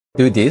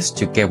Do this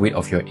to get rid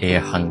of your air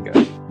hunger.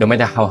 No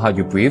matter how hard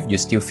you breathe, you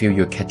still feel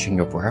you're catching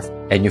your breath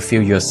and you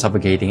feel you're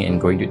suffocating and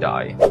going to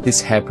die.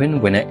 This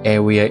happens when an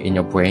area in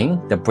your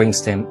brain, the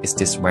brainstem, is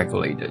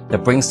dysregulated. The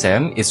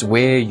brainstem is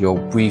where your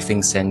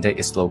breathing center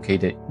is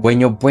located.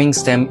 When your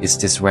brainstem is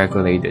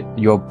dysregulated,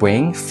 your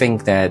brain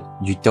thinks that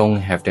you don't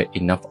have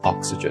enough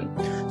oxygen.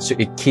 So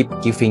it keeps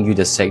giving you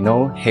the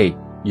signal, hey,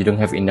 you don't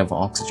have enough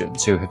oxygen,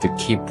 so you have to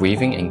keep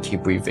breathing and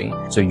keep breathing.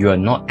 So you are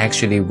not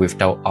actually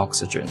without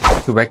oxygen.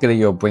 To regulate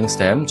your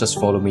brainstem, just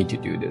follow me to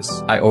do this.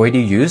 I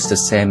already used the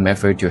same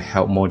method to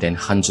help more than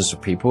hundreds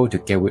of people to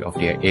get rid of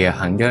their air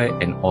hunger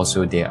and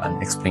also their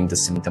unexplained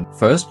symptoms.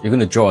 First, you're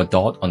going to draw a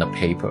dot on a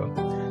paper.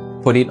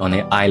 Put it on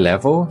an eye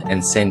level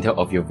and center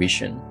of your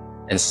vision,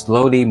 and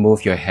slowly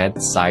move your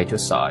head side to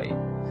side.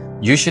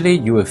 Usually,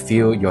 you will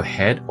feel your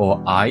head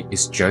or eye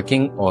is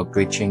jerking or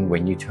glitching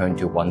when you turn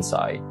to one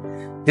side.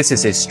 This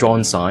is a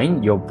strong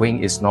sign your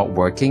brain is not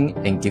working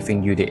and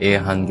giving you the air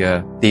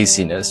hunger,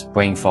 dizziness,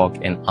 brain fog,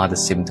 and other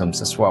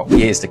symptoms as well.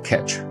 Here is the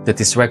catch. The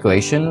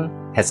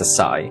dysregulation has a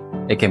side.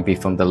 It can be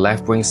from the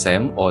left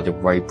brainstem or the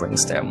right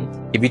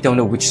brainstem. If you don't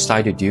know which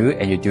side to do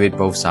and you do it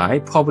both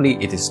sides, probably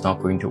it is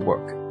not going to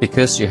work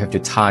because you have to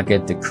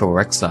target the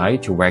correct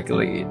side to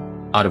regulate it.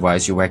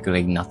 Otherwise, you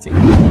regulate nothing.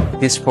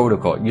 This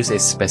protocol uses a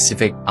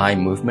specific eye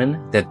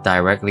movement that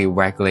directly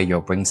regulates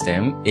your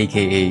brainstem,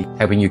 aka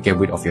helping you get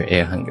rid of your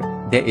air hunger.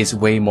 There is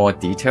way more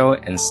detail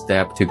and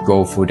step to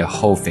go through the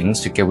whole things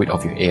to get rid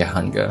of your air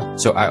hunger.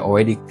 So I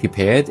already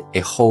prepared a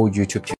whole YouTube tutorial